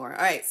shake it anymore.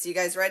 All right, so you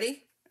guys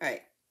ready? All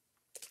right.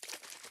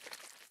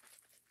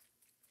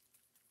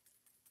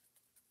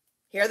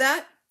 Hear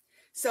that?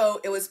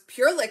 So it was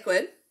pure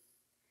liquid.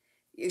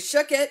 You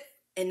shook it,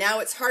 and now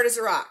it's hard as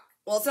a rock.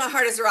 Well, it's not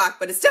hard as a rock,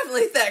 but it's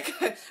definitely thick.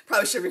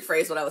 Probably should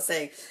rephrase what I was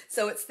saying.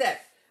 So it's thick.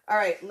 All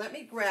right, let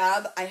me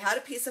grab, I had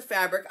a piece of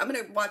fabric. I'm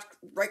going to watch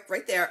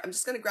right there. I'm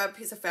just going to grab a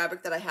piece of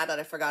fabric that I had that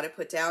I forgot to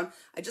put down.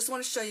 I just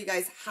want to show you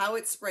guys how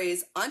it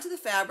sprays onto the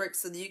fabric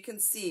so that you can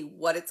see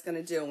what it's going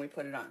to do when we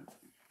put it on.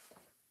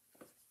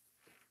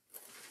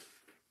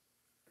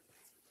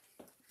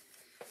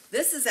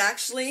 This is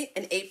actually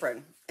an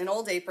apron, an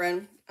old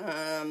apron.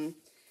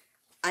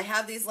 I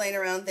have these laying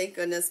around, thank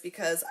goodness,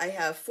 because I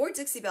have 4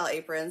 Dixie Belle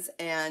aprons,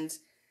 and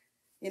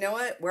you know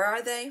what? Where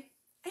are they?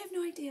 I have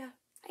no idea.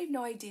 I have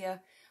no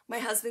idea. My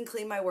husband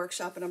cleaned my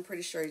workshop, and I'm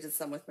pretty sure he did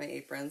some with my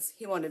aprons.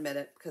 He won't admit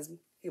it, because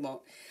he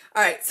won't.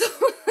 All right, so,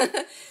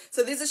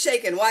 so these are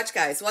shaken. Watch,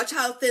 guys. Watch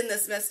how thin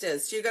this mist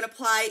is. So you're going to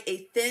apply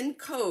a thin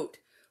coat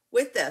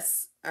with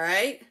this, all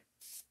right?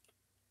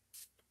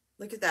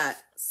 Look at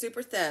that.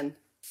 Super thin.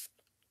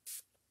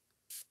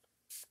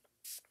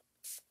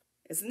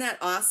 Isn't that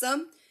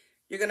awesome?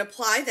 You're going to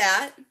apply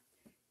that.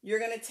 You're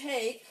going to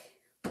take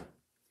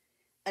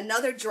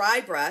another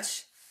dry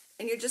brush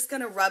and you're just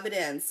going to rub it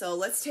in. So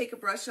let's take a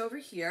brush over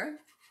here.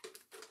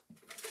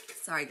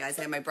 Sorry guys,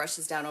 I have my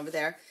brushes down over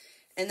there.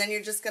 And then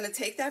you're just going to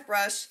take that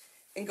brush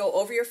and go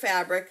over your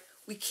fabric.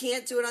 We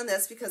can't do it on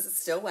this because it's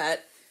still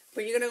wet,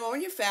 but you're going to go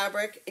on your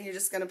fabric and you're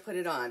just going to put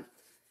it on.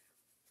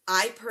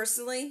 I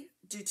personally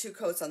do 2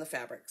 coats on the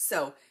fabric.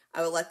 So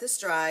I will let this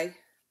dry.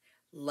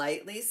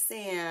 Lightly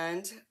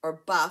sand,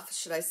 or buff,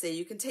 should I say.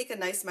 You can take a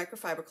nice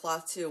microfiber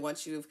cloth too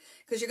once you've,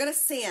 because you're going to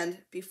sand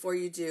before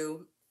you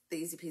do the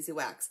Easy Peasy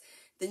Wax.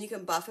 Then you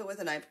can buff it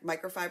with a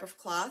microfiber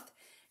cloth,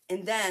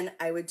 and then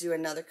I would do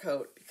another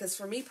coat, because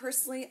for me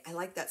personally, I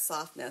like that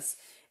softness.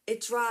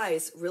 It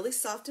dries really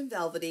soft and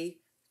velvety,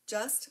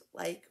 just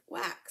like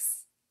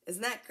wax.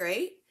 Isn't that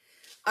great?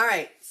 All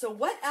right, so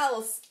what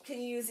else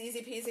can you use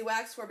Easy Peasy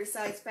Wax for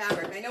besides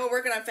fabric? I know we're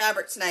working on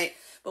fabric tonight,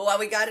 but while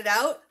we got it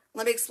out,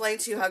 let me explain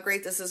to you how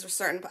great this is for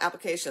certain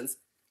applications.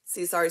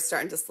 See, it's already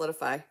starting to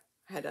solidify.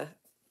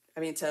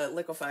 To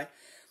liquefy.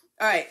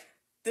 All right,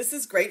 This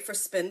is great for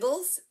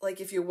spindles. Like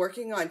if you're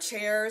working on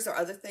chairs or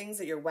other things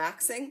that you're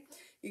waxing,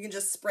 you can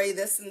just spray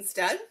this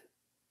instead.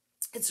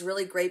 It's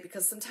really great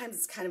because sometimes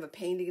it's kind of a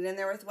pain to get in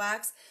there with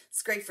wax.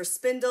 It's great for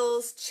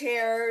spindles,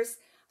 chairs.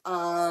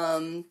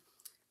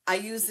 I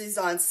use these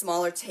on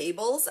smaller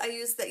tables. I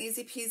use the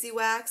Easy Peasy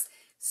wax.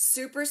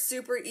 Super,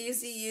 super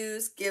easy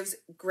use, gives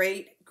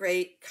great,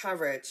 great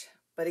coverage.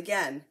 But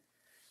again,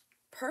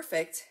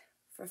 perfect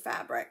for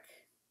fabric.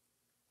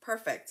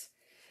 Perfect.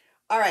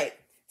 All right,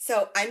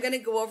 so I'm going to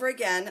go over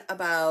again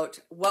about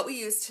what we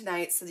use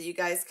tonight so that you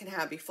guys can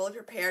be fully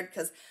prepared,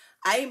 because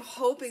I am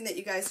hoping that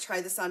you guys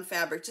try this on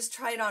fabric. Just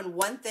try it on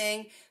one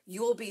thing.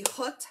 You will be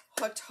hooked,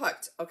 hooked,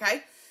 hooked,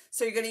 okay?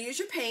 So you're going to use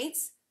your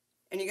paints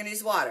and you're going to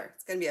use water.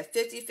 It's going to be a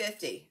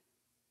 50-50.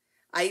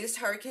 I used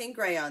Hurricane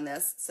Gray on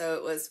this, so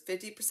it was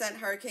 50%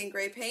 Hurricane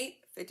Gray paint,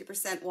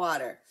 50%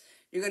 water.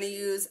 You're going to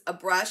use a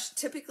brush,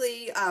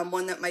 typically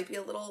one that might be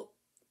a little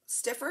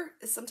stiffer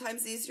is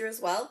sometimes easier as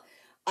well.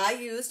 I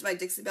used my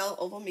Dixie Belle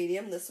Oval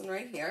Medium, this one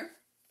right here.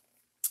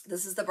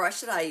 This is the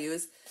brush that I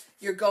use.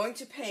 You're going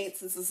to paint,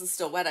 since this is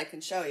still wet, I can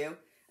show you.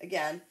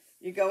 Again,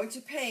 you're going to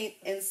paint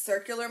in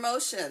circular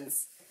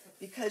motions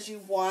because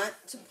you want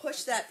to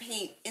push that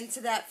paint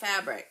into that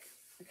fabric,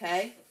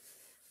 okay?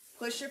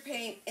 Push your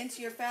paint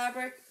into your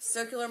fabric,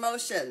 circular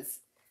motions.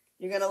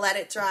 You're going to let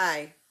it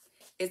dry.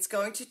 It's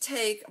going to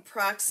take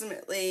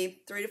approximately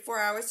 3 to 4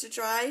 hours to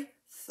dry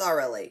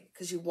thoroughly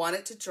because you want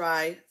it to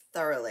dry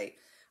thoroughly.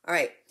 All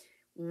right,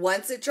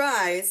 once it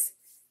dries,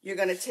 you're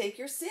going to take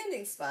your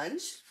sanding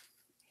sponge.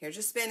 Here's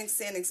your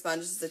sanding sponge.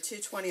 This is a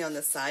 220 on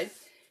this side.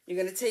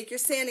 You're going to take your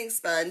sanding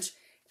sponge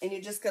and you're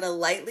just going to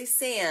lightly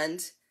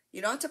sand.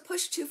 You don't have to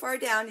push too far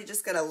down. You're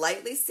just going to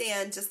lightly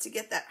sand just to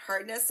get that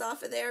hardness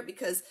off of there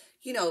because,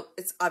 you know,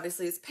 it's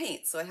obviously it's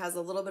paint, so it has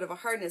a little bit of a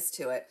hardness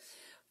to it.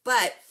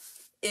 But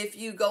if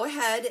you go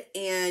ahead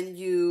and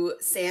you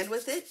sand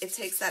with it, it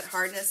takes that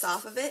hardness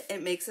off of it.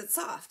 It makes it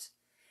soft.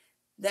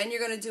 Then you're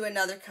going to do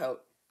another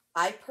coat.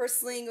 I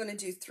personally am going to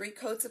do 3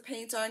 coats of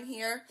paint on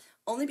here,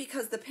 only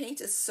because the paint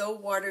is so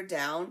watered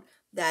down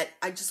that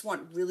I just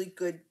want really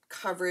good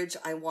coverage.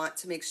 I want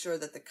to make sure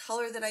that the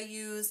color that I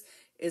use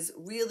is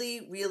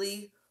really,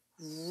 really,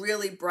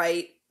 really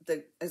bright,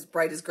 as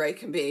bright as gray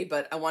can be,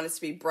 but I want it to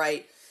be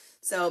bright.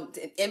 So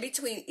in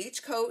between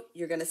each coat,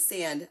 you're going to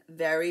sand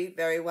very,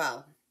 very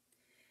well.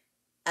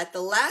 At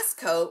the last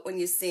coat, when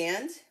you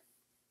sand,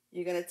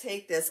 you're going to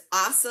take this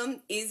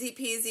awesome Easy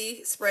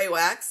Peasy spray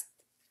wax.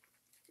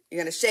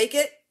 You're going to shake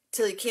it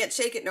till you can't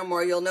shake it no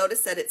more. You'll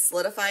notice that it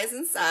solidifies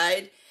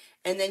inside,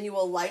 and then you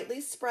will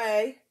lightly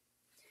spray.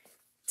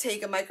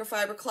 Take a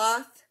microfiber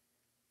cloth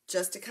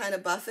just to kind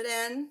of buff it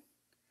in,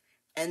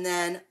 and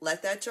then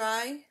let that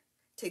dry.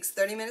 Takes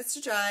 30 minutes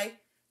to dry.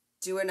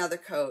 Do another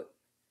coat.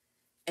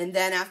 And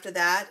then after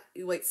that,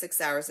 you wait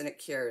 6 hours and it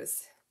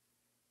cures.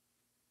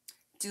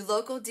 Do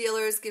local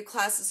dealers give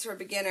classes for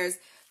beginners?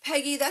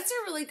 Peggy, that's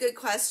a really good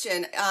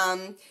question.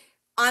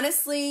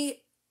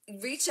 Honestly,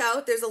 reach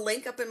out. There's a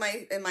link up in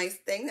my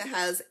thing that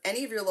has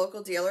any of your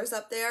local dealers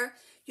up there.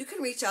 You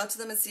can reach out to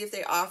them and see if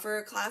they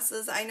offer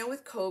classes. I know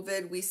with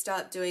COVID, we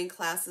stopped doing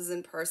classes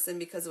in person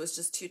because it was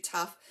just too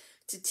tough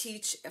to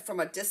teach from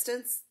a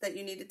distance that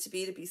you needed to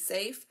be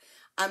safe.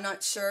 I'm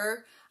not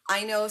sure.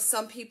 I know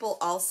some people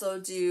also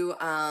do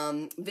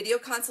video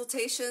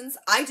consultations.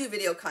 I do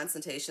video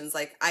consultations.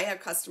 Like I have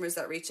customers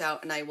that reach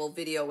out and I will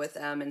video with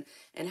them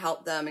and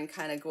help them and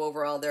kind of go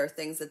over all their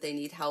things that they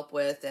need help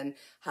with and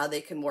how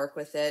they can work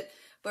with it.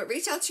 But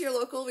reach out to your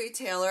local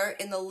retailer,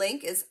 and the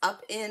link is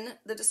up in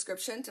the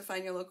description to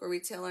find your local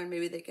retailer, and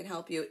maybe they can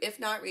help you. If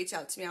not, reach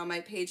out to me on my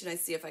page and I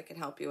see if I can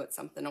help you with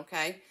something,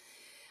 okay?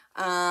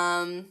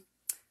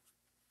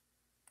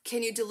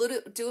 Can you do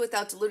it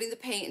without diluting the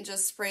paint and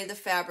just spray the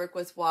fabric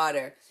with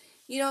water?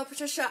 You know,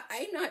 Patricia,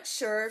 I'm not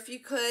sure if you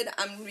could.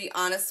 I'm going to be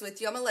honest with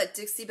you. I'm going to let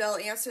Dixie Belle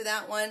answer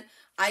that one.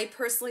 I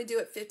personally do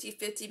it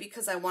 50-50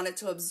 because I want it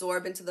to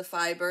absorb into the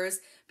fibers.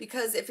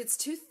 Because if it's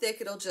too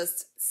thick, it'll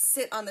just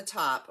sit on the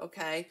top,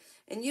 okay?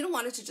 And you don't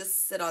want it to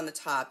just sit on the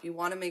top. You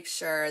want to make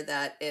sure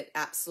that it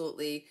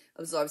absolutely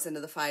absorbs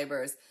into the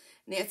fibers.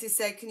 Nancy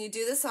said, can you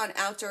do this on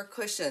outdoor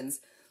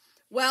cushions?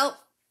 Well,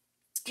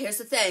 here's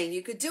the thing.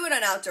 You could do it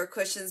on outdoor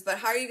cushions, but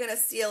how are you going to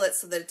seal it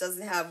so that it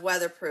doesn't have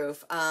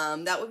weatherproof?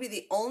 That would be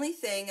the only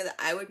thing that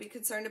I would be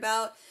concerned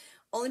about,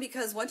 only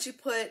because once you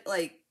put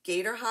like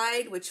gator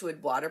hide, which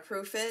would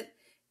waterproof it,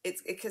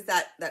 it's because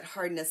that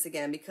hardness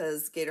again,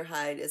 because gator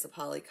hide is a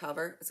poly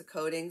cover, it's a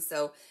coating.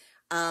 So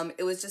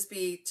it would just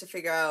be to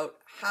figure out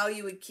how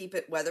you would keep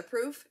it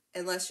weatherproof,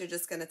 unless you're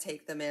just going to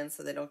take them in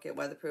so they don't get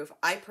weatherproof.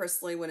 I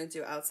personally wouldn't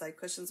do outside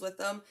cushions with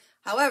them.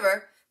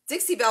 However,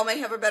 Dixie Belle may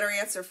have a better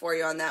answer for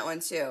you on that one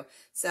too.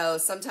 So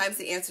sometimes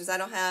the answers I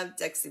don't have,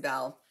 Dixie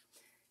Belle.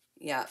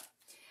 Yeah.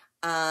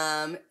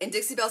 And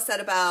Dixie Belle said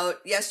about,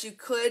 yes, you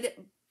could,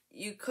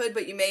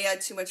 but you may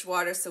add too much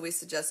water, so we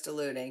suggest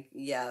diluting.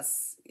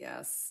 Yes,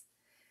 yes.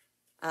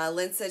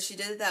 Lynn said she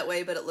did it that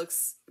way,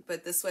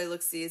 but this way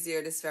looks easier.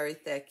 It is very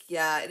thick.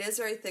 Yeah, it is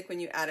very thick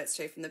when you add it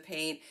straight from the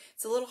paint.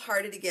 It's a little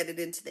harder to get it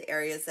into the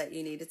areas that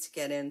you need it to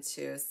get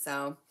into.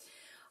 So,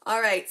 All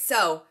right,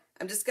 so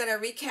I'm just going to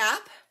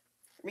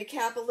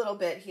recap a little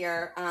bit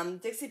here.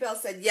 Dixie Belle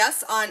said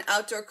yes on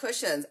outdoor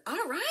cushions.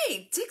 All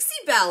right,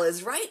 Dixie Belle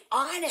is right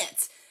on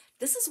it.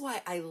 This is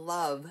why I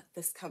love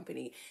this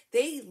company.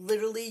 They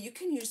literally, you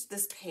can use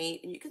this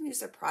paint and you can use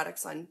their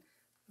products on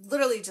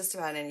literally just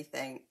about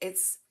anything.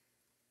 It's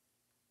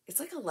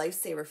like a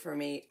lifesaver for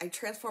me. I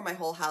transform my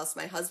whole house.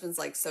 My husband's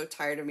like so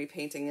tired of me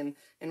painting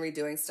and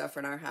redoing stuff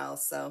in our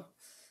house. So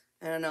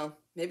I don't know.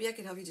 Maybe I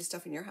could help you do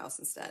stuff in your house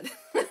instead.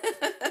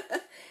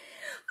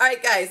 All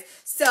right, guys.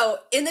 So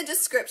in the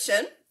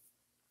description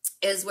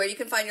is where you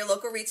can find your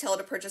local retailer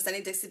to purchase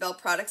any Dixie Belle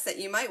products that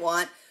you might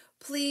want.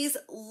 Please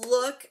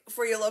look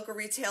for your local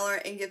retailer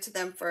and give to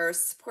them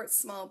first. Support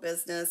small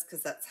business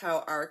because that's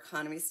how our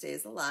economy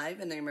stays alive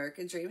and the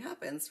American dream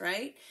happens,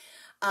 right?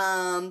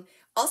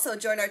 Also,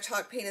 join our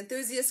chalk paint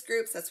enthusiast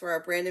groups. That's where our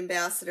brand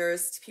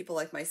ambassadors, people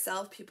like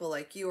myself, people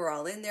like you are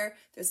all in there.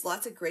 There's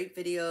lots of great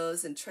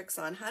videos and tricks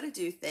on how to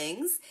do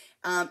things.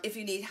 If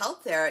you need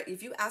help there,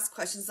 if you ask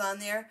questions on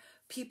there,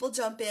 people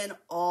jump in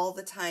all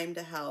the time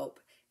to help.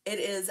 It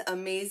is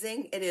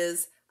amazing. It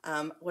is,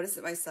 what is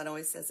it my son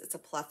always says? It's a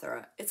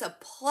plethora. It's a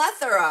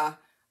plethora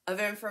of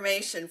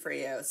information for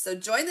you. So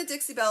join the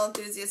Dixie Belle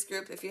enthusiast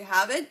group if you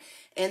haven't,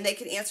 and they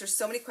can answer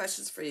so many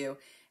questions for you.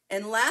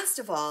 And last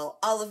of all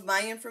of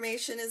my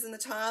information is in the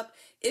top.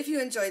 If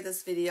you enjoyed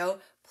this video,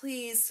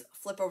 please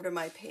flip over to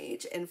my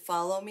page and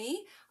follow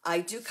me. I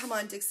do come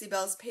on Dixie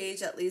Belle's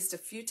page at least a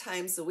few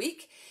times a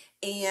week.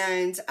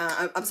 And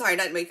I'm sorry,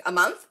 not a week, a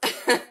month.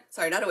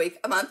 Sorry, not a week,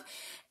 a month.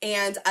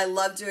 And I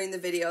love doing the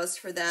videos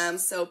for them.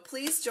 So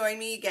please join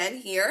me again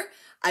here.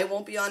 I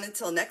won't be on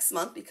until next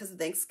month because of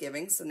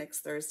Thanksgiving. So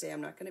next Thursday,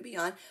 I'm not going to be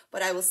on.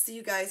 But I will see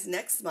you guys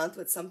next month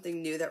with something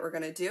new that we're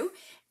going to do.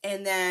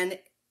 And then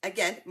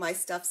again, my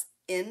stuff's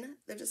in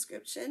the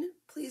description.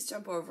 Please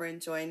jump over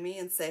and join me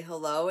and say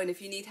hello. And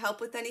if you need help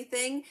with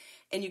anything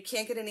and you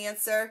can't get an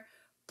answer,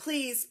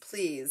 please,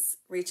 please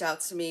reach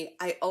out to me.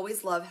 I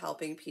always love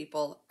helping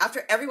people.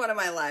 After every one of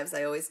my lives,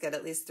 I always get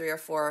at least 3 or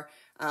 4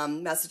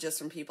 messages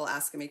from people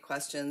asking me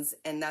questions.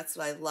 And that's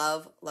what I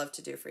love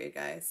to do for you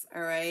guys.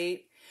 All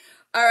right.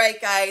 All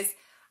right, guys.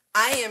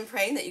 I am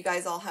praying that you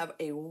guys all have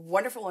a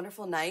wonderful,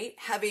 wonderful night.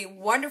 Have a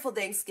wonderful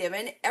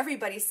Thanksgiving.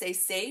 Everybody stay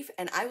safe,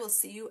 and I will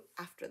see you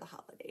after the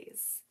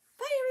holidays.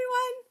 Bye,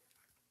 everyone.